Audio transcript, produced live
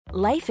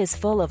Life is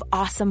full of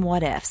awesome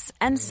what-ifs,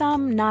 and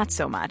some not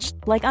so much,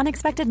 like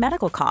unexpected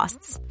medical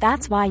costs.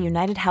 That's why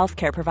United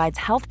Healthcare provides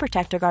Health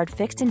Protector Guard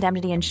fixed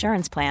indemnity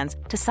insurance plans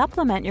to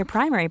supplement your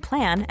primary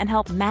plan and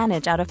help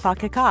manage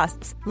out-of-pocket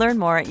costs. Learn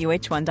more at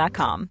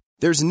uh1.com.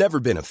 There's never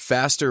been a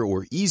faster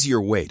or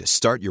easier way to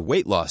start your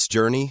weight loss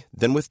journey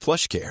than with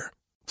PlushCare.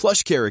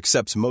 PlushCare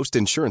accepts most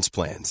insurance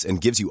plans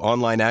and gives you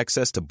online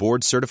access to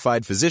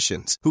board-certified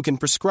physicians who can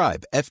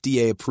prescribe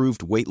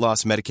FDA-approved weight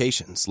loss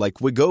medications like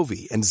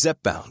Wegovy and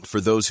Zepbound for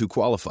those who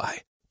qualify.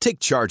 Take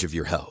charge of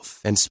your health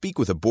and speak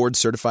with a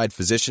board-certified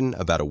physician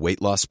about a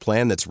weight loss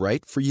plan that's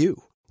right for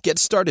you. Get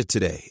started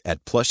today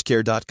at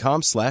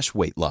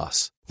plushcare.com/weight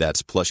loss.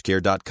 That's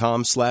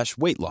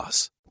plushcare.com/weight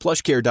loss.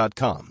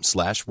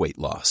 plushcare.com/weight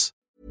loss.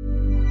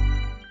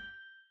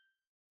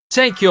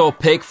 Take your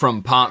pick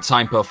from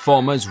part-time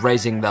performers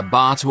raising the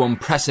bar to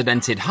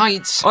unprecedented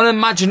heights,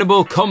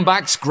 unimaginable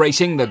comebacks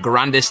gracing the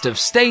grandest of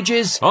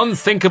stages,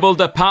 unthinkable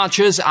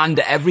departures, and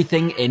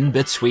everything in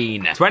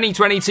between.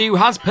 2022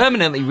 has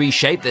permanently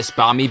reshaped this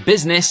barmy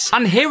business,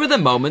 and here are the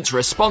moments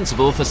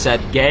responsible for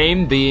said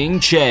game being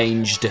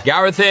changed.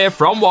 Gareth here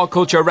from What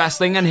Culture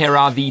Wrestling, and here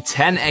are the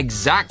 10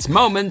 exact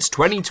moments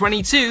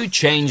 2022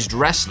 changed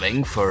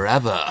wrestling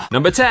forever.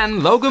 Number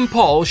 10, Logan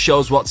Paul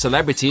shows what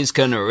celebrities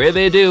can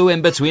really do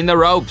in between the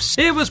ropes.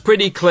 It was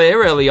pretty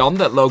clear early on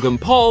that Logan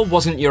Paul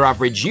wasn't your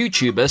average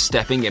YouTuber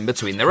stepping in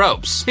between the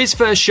ropes. His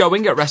first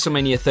showing at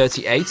WrestleMania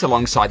 38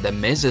 alongside The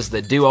Miz as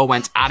the duo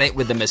went at it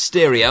with the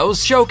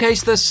Mysterios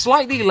showcased the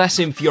slightly less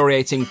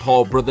infuriating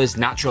Paul brothers'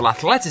 natural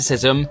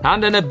athleticism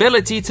and an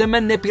ability to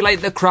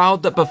manipulate the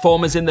crowd that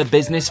performers in the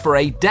business for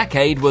a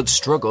decade would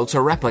struggle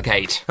to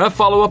replicate. A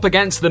follow-up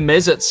against The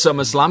Miz at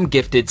SummerSlam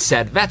gifted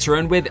said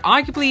veteran with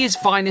arguably his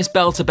finest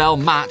bell-to-bell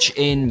match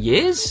in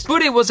years,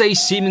 but it was a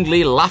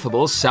seemingly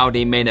laughable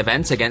Saudi main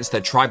event against the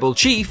Tribal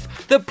Chief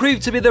that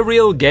proved to be the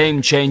real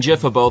game changer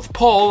for both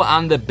Paul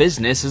and the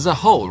business as a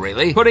whole,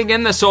 really. Putting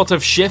in the sort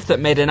of shift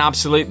that made an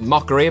absolute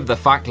mockery of the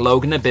fact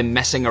Logan had been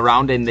messing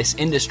around in this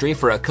industry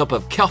for a cup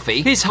of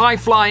coffee, his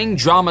high-flying,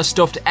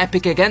 drama-stuffed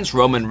epic against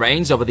Roman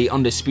Reigns over the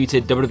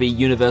undisputed WWE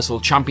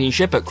Universal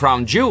Championship at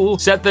Crown Jewel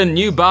set the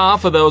new bar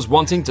for those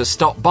wanting to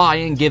stop by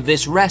and give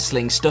this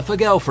wrestling stuff a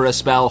go for a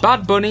spell.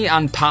 Bad Bunny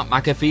and Pat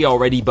McAfee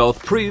already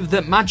both proved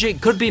that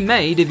magic could be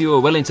made if you were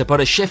willing to put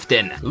a shift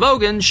in.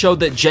 Logan showed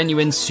that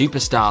genuine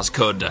superstars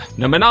could.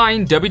 Number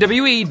 9,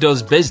 WWE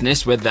does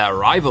business with their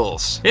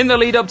rivals. In the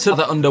lead up to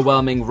the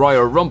underwhelming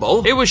Royal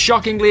Rumble, it was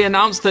shockingly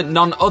announced that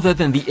none other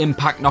than the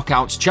Impact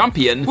Knockouts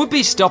champion would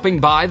be stopping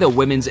by the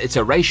women's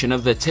iteration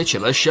of the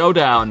titular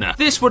showdown.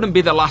 This wouldn't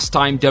be the last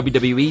time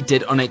WWE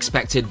did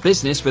unexpected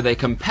business with a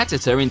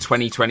competitor in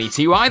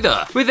 2022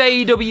 either, with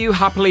AEW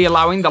happily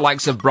allowing the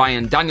likes of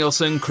Bryan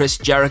Danielson, Chris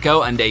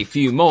Jericho, and a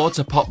few more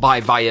to pop by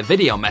via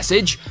video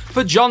message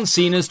for John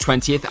Cena's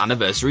 20th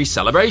anniversary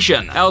celebration.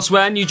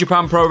 Elsewhere, New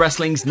Japan Pro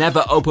Wrestling's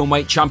never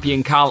openweight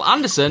champion Carl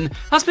Anderson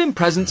has been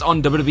present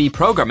on WWE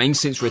programming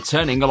since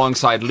returning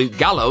alongside Luke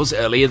Gallows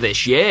earlier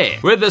this year,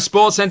 with the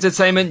sports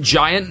entertainment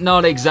giant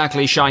not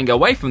exactly shying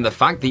away from the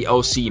fact the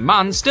OC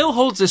man still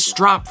holds a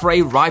strap for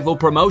a rival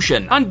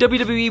promotion, and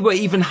WWE were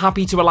even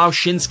happy to allow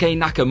Shinsuke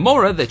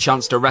Nakamura the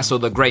chance to wrestle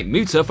the Great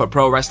Muta for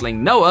Pro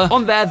Wrestling Noah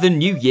on their The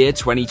New Year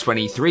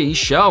 2023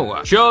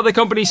 show. Sure, the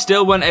company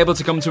still weren't able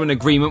to come to an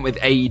agreement with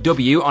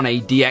AEW on a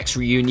DX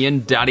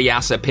reunion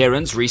daddy-ass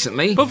appearance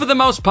recently, but for the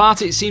most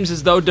part it seems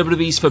as though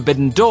WWE's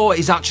forbidden door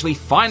is actually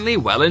finally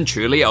well and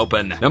truly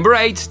open. Number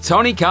 8,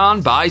 Tony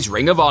Khan buys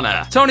Ring of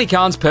Honor. Tony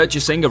Khan's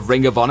purchasing of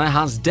Ring of Honor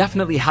has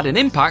definitely had an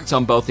impact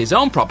on both his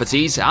own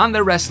properties and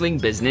the wrestling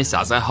business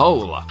as a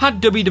whole.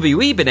 Had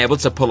WWE been able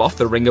to pull off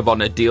the Ring of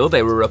Honor deal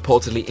they were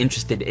reportedly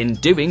interested in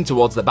doing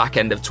towards the back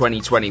end of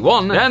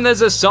 2021, then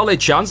there's a solid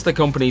chance the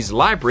company's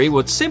library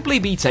would simply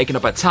be taking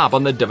up a tab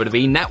on the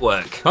WWE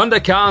network. Under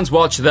Khan's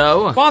watch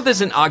though, while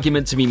there's an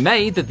argument to be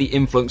made that the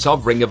influx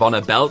of Ring of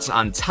Honor belts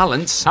and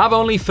talents have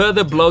only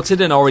further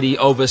bloated an already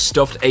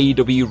overstuffed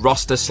AEW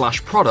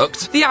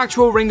roster/product, the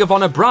actual Ring of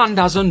Honor brand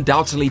has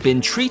undoubtedly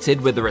been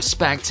treated with the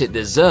respect it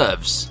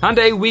deserves. And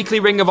a weekly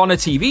Ring of Honor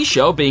TV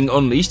show being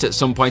unleashed at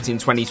some point in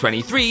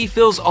 2023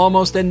 feels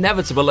almost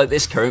inevitable at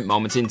this current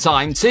moment in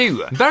time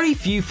too. Very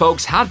few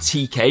folks had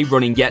TK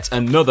running yet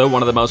another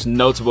one of the most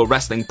notable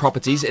wrestling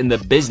properties in the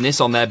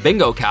business on their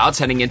bingo cards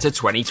heading into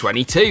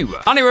 2022.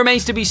 And it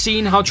remains to be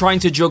seen how trying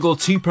to juggle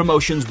two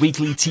promotions'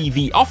 weekly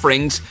TV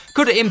offerings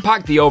could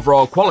impact the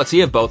overall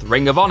quality of both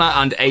Ring of Honor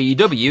and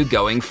AEW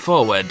going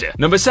forward.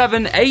 Number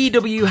 7,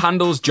 AEW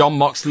handles Jon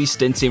Moxley's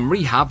stint in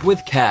rehab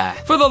with care.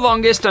 For the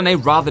longest and a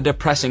rather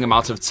depressing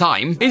amount of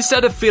time,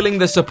 instead of feeling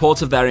the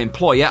support of their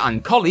employer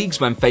and colleagues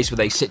when faced with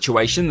a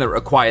situation that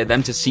required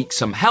them to seek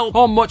some help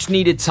or much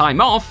needed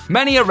time off,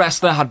 many a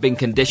wrestler had been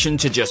conditioned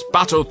to just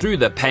battle through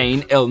the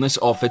pain, illness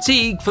or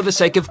fatigue for the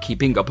sake of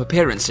keeping up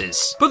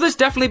appearances. But there's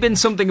definitely been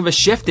something of a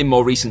shift in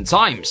more recent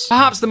times.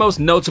 Perhaps the most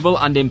notable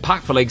and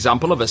impactful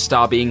example of a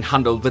star being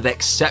handled with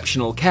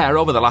exceptional care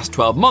over the last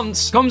 12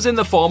 months comes in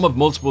the form of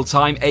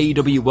multiple-time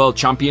AEW World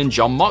Champion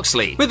Jon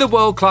Moxley, with the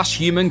world-class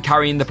human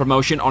carrying the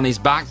promotion on his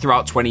back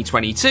throughout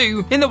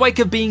 2022 in the wake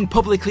of being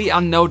publicly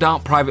and no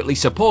doubt privately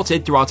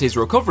supported throughout his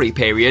recovery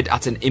period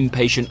at an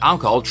inpatient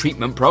alcohol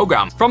treatment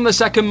program. From the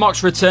second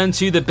Mox returned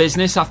to the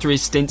business after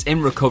his stint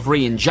in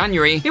recovery in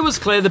January, it was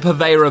clear the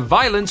purveyor of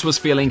violence was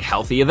feeling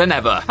healthier than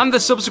ever, and the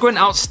subsequent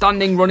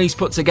outstanding run he's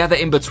put together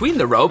in between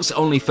the ropes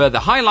only further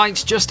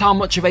highlights just how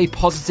much of a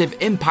positive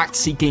impact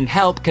seeking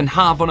help can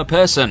have on a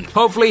person.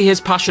 Hopefully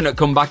his passionate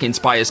comeback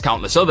inspires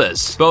countless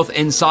others, both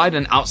inside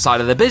and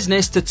outside of the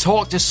business, to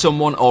talk to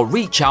someone or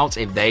reach out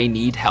if they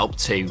need help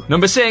too.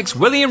 Number 6,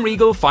 William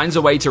Regal finds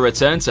a way to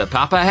return to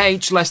Papa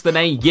H less than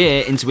a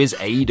year into his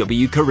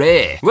AEW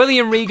career.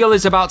 William Regal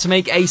is about to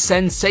make a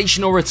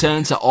sensational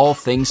return to all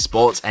things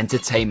sports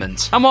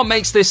entertainment. And what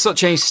makes this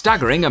such a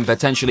staggering and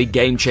potentially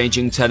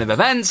game-changing turn of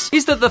events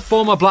is that the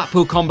former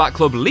Blackpool Combat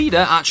Club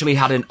leader actually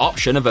had an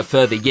option of a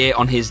further year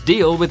on his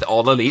deal with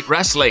All Elite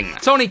Wrestling.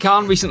 Tony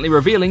Khan recently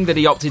revealing that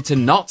he opted to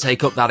not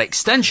take up that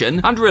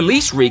extension and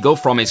release Regal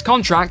from his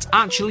contract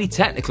actually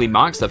technically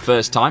marks the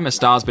first time a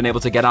star's been able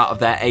to get out of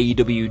their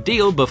AEW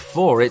deal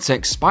before its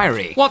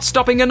expiry. What's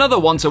stopping another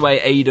want-away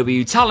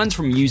AEW talent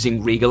from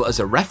using Regal as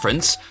a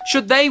reference,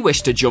 should they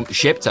wish to jump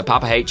ship to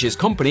Papa H's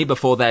company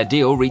before their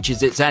deal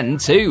reaches its end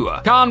too?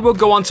 Khan would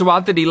go on to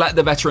add that he let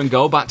the veteran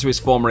go back to his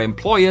former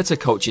employer to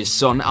coach his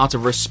son out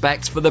of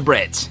respect for the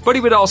Brit. But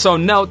he would also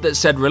note that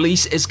said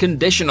release is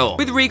conditional,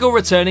 with Regal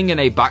returning in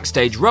a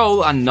backstage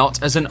role and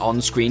not as an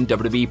on-screen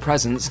WWE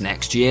presence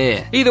next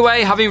year. Either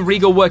way, having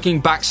Regal working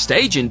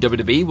backstage in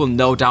WWE will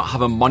no doubt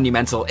have a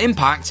monumental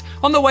impact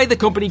on the way the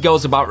company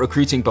goes about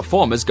recruiting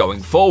performers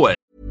going forward.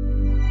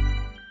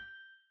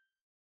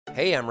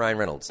 Hey, I'm Ryan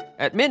Reynolds.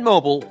 At Mint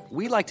Mobile,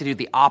 we like to do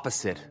the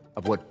opposite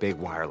of what Big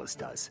Wireless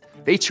does.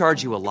 They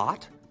charge you a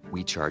lot,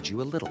 we charge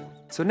you a little.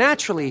 So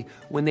naturally,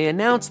 when they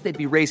announced they'd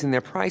be raising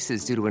their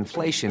prices due to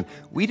inflation,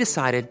 we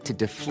decided to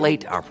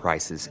deflate our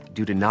prices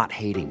due to not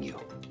hating you.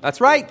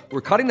 That's right.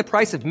 We're cutting the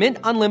price of Mint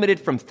Unlimited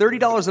from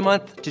 $30 a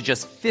month to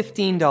just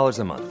 $15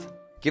 a month.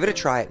 Give it a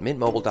try at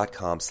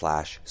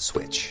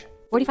mintmobile.com/switch.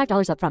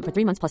 $45 up front for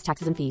 3 months plus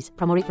taxes and fees.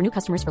 Promo rate for new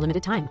customers for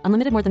limited time.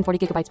 Unlimited more than 40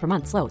 gigabytes per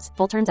month slows.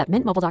 Full terms at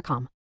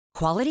mintmobile.com.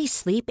 Quality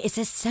sleep is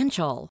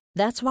essential.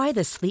 That's why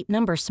the Sleep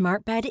Number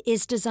Smart Bed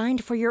is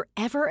designed for your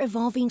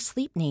ever-evolving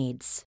sleep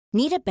needs.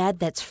 Need a bed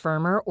that's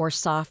firmer or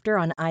softer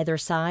on either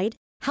side?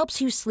 Helps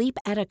you sleep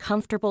at a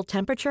comfortable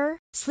temperature?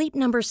 Sleep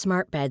Number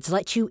Smart Beds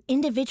let you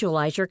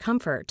individualize your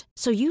comfort,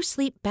 so you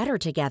sleep better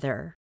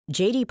together.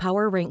 J.D.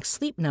 Power ranks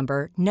Sleep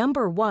Number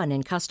number 1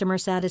 in customer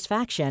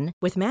satisfaction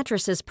with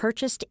mattresses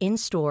purchased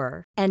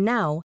in-store. And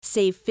now,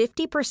 save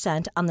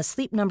 50% on the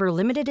Sleep Number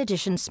Limited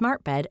Edition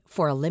Smart Bed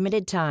for a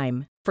limited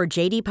time. For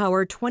J.D.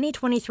 Power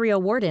 2023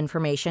 award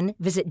information,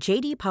 visit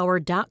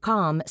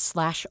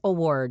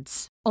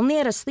jdpower.com/awards. Only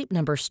at a Sleep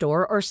Number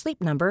store or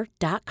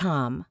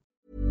sleepnumber.com.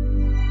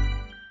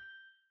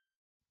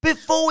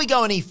 Before we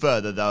go any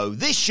further, though,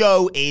 this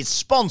show is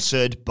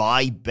sponsored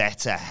by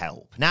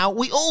BetterHelp. Now,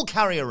 we all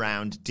carry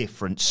around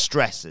different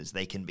stressors.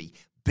 They can be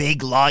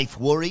big life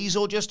worries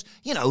or just,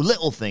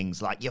 little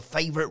things like your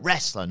favorite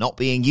wrestler not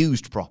being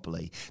used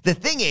properly. The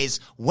thing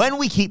is, when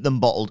we keep them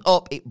bottled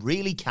up, it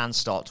really can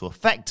start to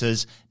affect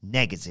us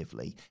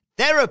negatively.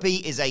 Therapy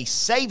is a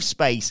safe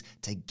space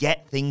to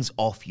get things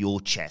off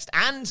your chest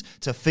and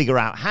to figure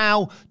out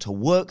how to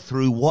work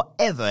through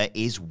whatever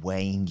is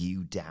weighing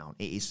you down.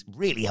 It is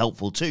really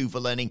helpful too for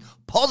learning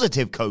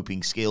positive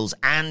coping skills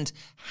and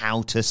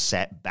how to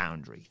set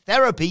boundaries.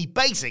 Therapy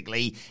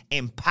basically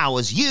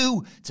empowers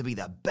you to be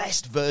the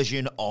best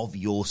version of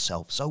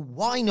yourself. So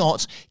why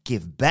not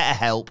give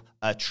BetterHelp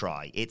a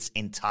try? It's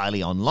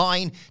entirely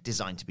online,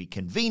 designed to be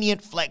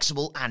convenient,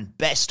 flexible, and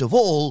best of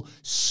all,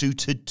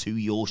 suited to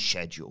your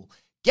schedule.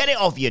 Get it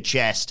off your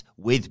chest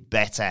with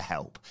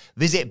BetterHelp.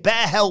 Visit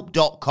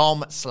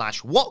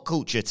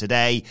betterhelp.com/whatculture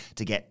today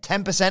to get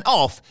 10%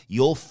 off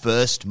your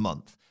first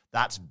month.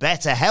 That's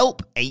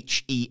BetterHelp,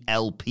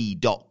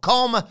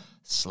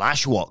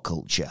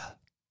 HELP.com/whatculture.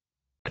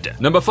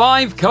 Number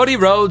 5, Cody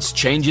Rhodes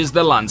changes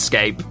the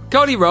landscape.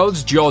 Cody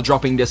Rhodes'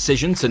 jaw-dropping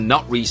decision to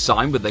not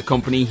re-sign with the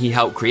company he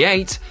helped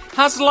create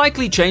has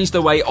likely changed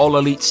the way all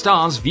elite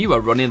stars view a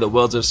run in the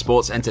world of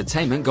sports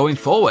entertainment going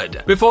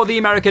forward. Before the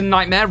American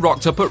Nightmare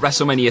rocked up at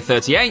WrestleMania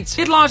 38,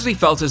 it largely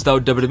felt as though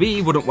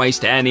WWE wouldn't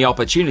waste any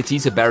opportunity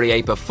to bury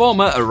a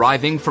performer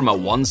arriving from a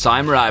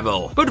one-time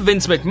rival. But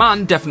Vince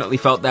McMahon definitely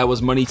felt there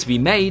was money to be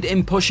made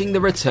in pushing the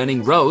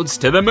returning Rhodes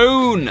to the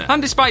moon.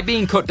 And despite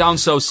being cut down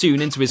so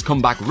soon into his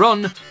comeback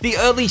run, the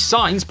early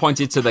signs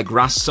pointed to the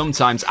grass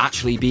sometimes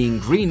actually being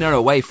greener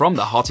away from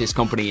the hottest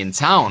company in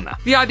town.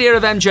 The idea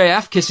of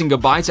MJF kissing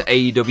goodbye to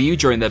AEW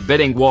during the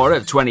bidding war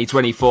of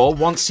 2024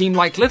 once seemed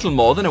like little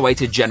more than a way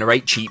to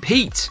generate cheap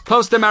heat.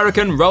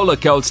 Post-American roller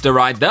coaster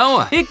ride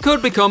though, it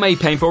could become a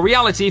painful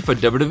reality for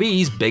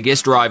WWE's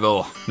biggest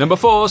rival. Number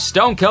 4,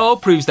 Stone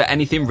Cold proves that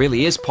anything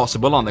really is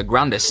possible on the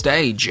grandest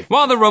stage.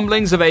 While the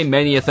rumblings of a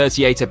Mania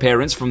 38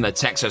 appearance from the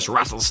Texas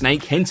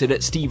Rattlesnake hinted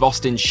at Steve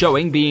Austin's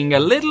showing being a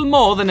little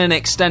more than an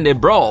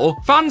extended brawl,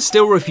 fans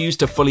still refused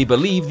to fully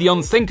believe the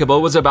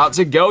unthinkable was about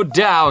to go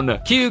down.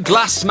 Cue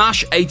glass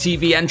smash,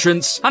 ATV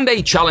entrance, and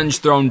a challenge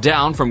thrown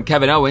down from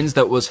Kevin Owens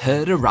that was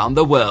heard around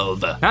the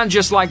world. And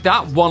just like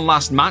that, one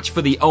last match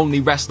for the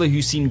only wrestler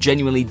who seemed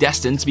genuinely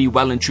destined to be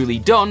well and truly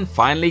done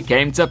finally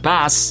came to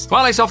pass.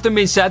 While it's often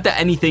been said that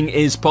anything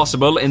is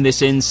possible in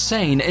this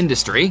insane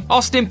industry,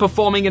 Austin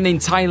performing an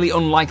entirely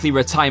unlikely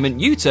retirement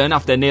U-turn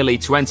after nearly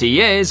 20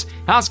 years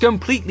has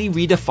completely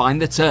redefined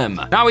the term.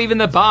 Now even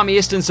the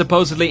balmiest and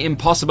supposedly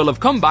impossible of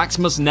comebacks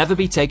must never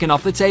be taken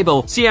off the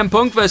table. CM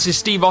Punk versus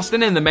Steve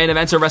Austin in the main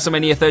event of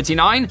WrestleMania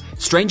 39?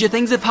 Stranger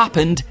things have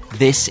happened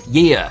this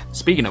year.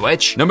 Speaking of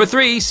which, number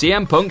 3,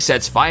 CM Punk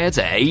sets fire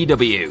to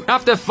AEW.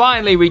 After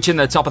finally reaching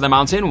the top of the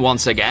mountain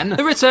once again,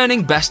 the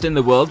returning best in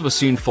the world was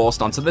soon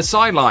forced onto the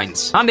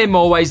sidelines. And in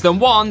more ways than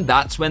one,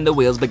 that's when the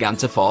wheels began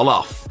to fall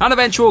off. An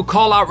eventual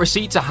call-out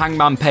receipt to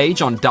Hangman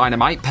Page on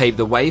Dynamite paved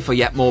the way for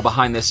yet more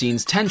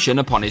behind-the-scenes tension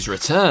upon his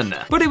return.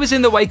 But it was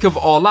in the wake of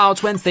All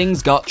Out when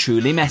things got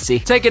truly messy.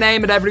 Taking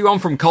aim at everyone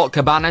from Colt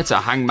Cabana to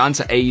Hangman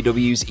to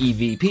AEW's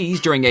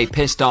EVPs during a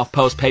pissed-off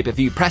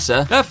post-pay-per-view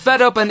presser, a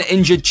fed-up and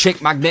injured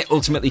Chick Magnet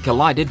ultimately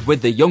collided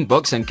with the Young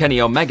Bucks and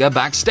Kenny Omega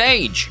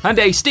backstage. And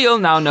Ace Steel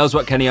now knows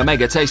what Kenny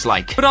Omega tastes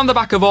like. But on the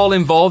back of all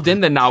involved in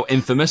the now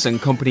infamous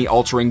and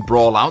company-altering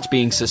brawl-out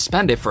being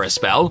suspended for a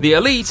spell, the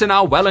Elite are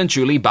now well and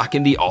truly back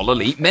in the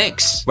All-Elite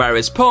mix.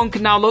 Whereas Punk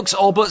now looks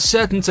all but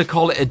certain to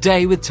call it a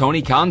day with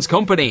Tony Khan's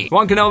company.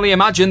 One can only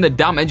imagine the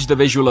damage the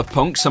visual of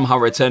Punk somehow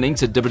returning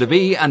to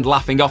WWE and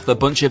laughing off the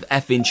bunch of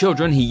effing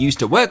children he used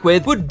to work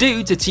with would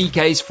do to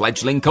TK's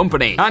fledgling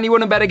company. And you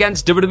wouldn't bet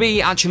against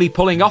WWE actually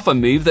pulling off a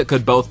move that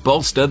could both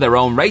bolster their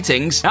own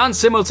ratings and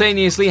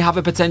simultaneously have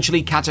a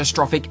potentially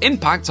catastrophic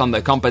impact on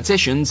the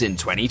competitions in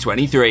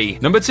 2023.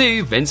 Number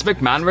 2, Vince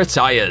McMahon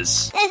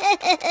retires.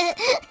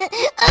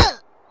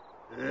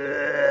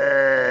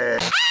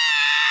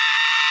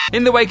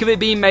 In the wake of it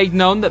being made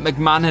known that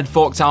McMahon had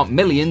forked out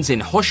millions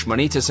in hush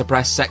money to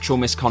suppress sexual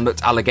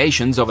misconduct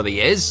allegations over the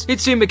years, it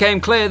soon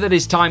became clear that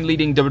his time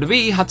leading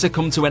WWE had to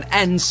come to an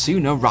end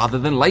sooner rather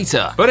than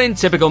later. But in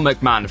typical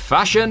McMahon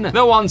fashion,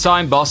 the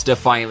one-time boss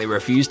defiantly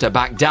refused to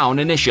back down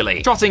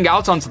initially, trotting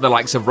out onto the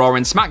likes of Raw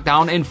and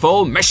SmackDown in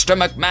full Mr.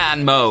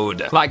 McMahon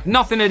mode, like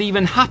nothing had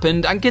even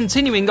happened, and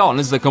continuing on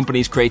as the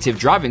company's creative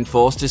driving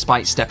force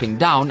despite stepping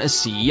down as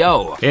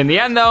CEO. In the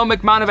end though,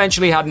 McMahon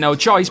eventually had no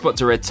choice but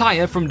to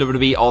retire from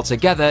WWE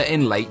altogether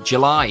in late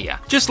July.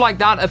 Just like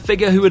that, a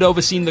figure who had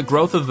overseen the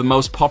growth of the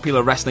most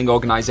popular wrestling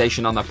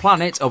organization on the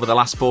planet over the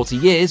last 40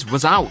 years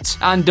was out,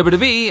 and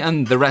WWE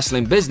and the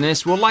wrestling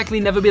business will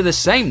likely never be the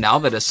same now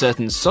that a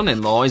certain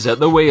son-in-law is at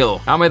the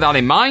wheel. And with that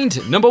in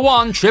mind, number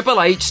 1,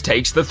 Triple H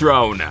takes the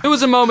throne. There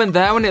was a moment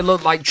there when it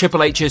looked like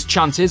Triple H's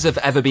chances of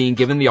ever being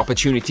given the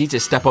opportunity to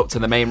step up to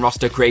the main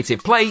roster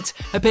creative plate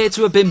appeared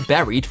to have been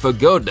buried for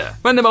good.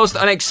 When the most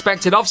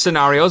unexpected of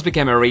scenarios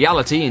became a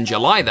reality in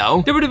July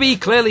though,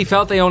 WWE clearly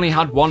felt they only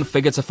had one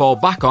figure to fall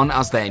back on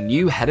as their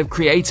new head of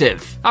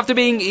creative. After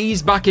being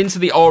eased back into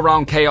the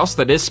all-round chaos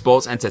that is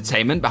sports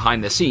entertainment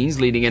behind the scenes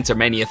leading into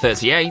Mania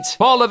 38,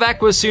 Paul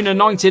Levesque was soon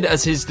anointed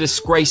as his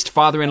disgraced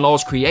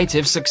father-in-law's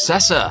creative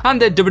successor, and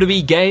the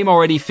WWE game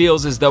already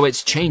feels as though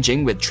it's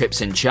changing with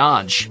Trips in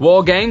charge.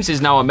 War Games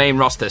is now a main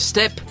roster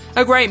stip,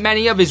 a great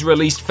many of his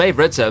released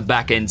favorites are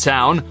back in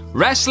town,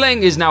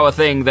 wrestling is now a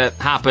thing that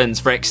happens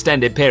for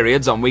extended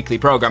periods on weekly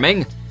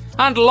programming,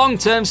 and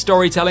long-term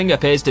storytelling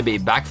appears to be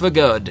back for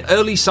good.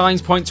 Early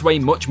signs point to a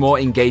much more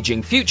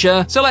engaging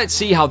future, so let's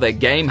see how the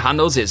game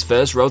handles its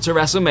first road to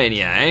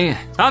WrestleMania, eh?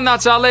 And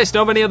that's our list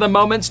of any other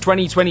moments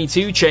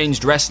 2022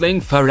 changed wrestling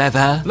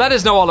forever. Let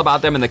us know all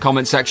about them in the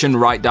comment section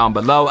right down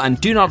below,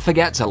 and do not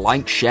forget to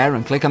like, share,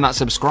 and click on that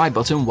subscribe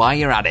button while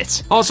you're at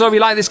it. Also, if you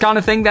like this kind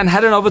of thing, then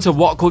head on over to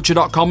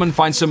whatculture.com and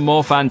find some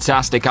more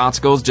fantastic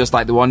articles just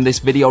like the one this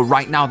video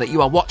right now that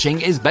you are watching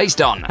is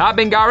based on. I've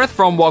been Gareth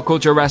from What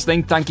Culture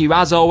Wrestling. Thank you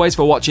as always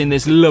for watching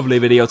this lovely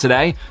video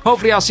today.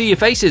 Hopefully I'll see your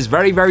faces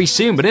very, very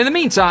soon, but in the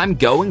meantime,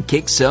 go and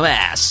kick some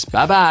ass.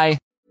 Bye-bye.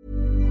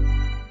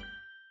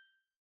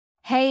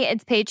 Hey,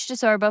 it's Paige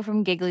DeSorbo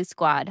from Giggly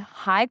Squad.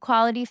 High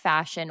quality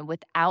fashion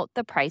without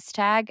the price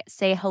tag.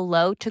 Say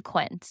hello to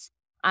Quince.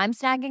 I'm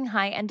snagging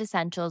high-end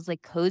essentials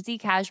like cozy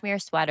cashmere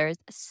sweaters,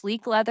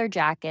 sleek leather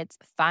jackets,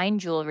 fine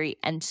jewelry,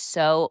 and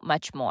so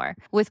much more.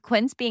 With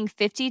Quince being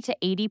 50 to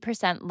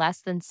 80% less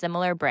than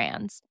similar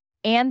brands.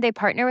 And they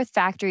partner with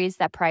factories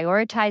that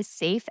prioritize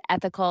safe,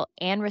 ethical,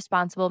 and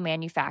responsible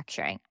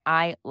manufacturing.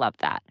 I love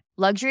that.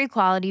 Luxury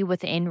quality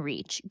within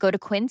reach. Go to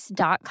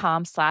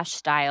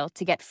quince.com/style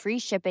to get free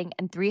shipping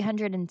and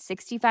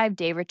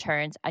 365-day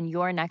returns on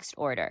your next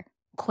order.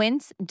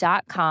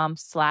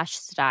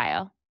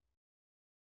 Quince.com/style.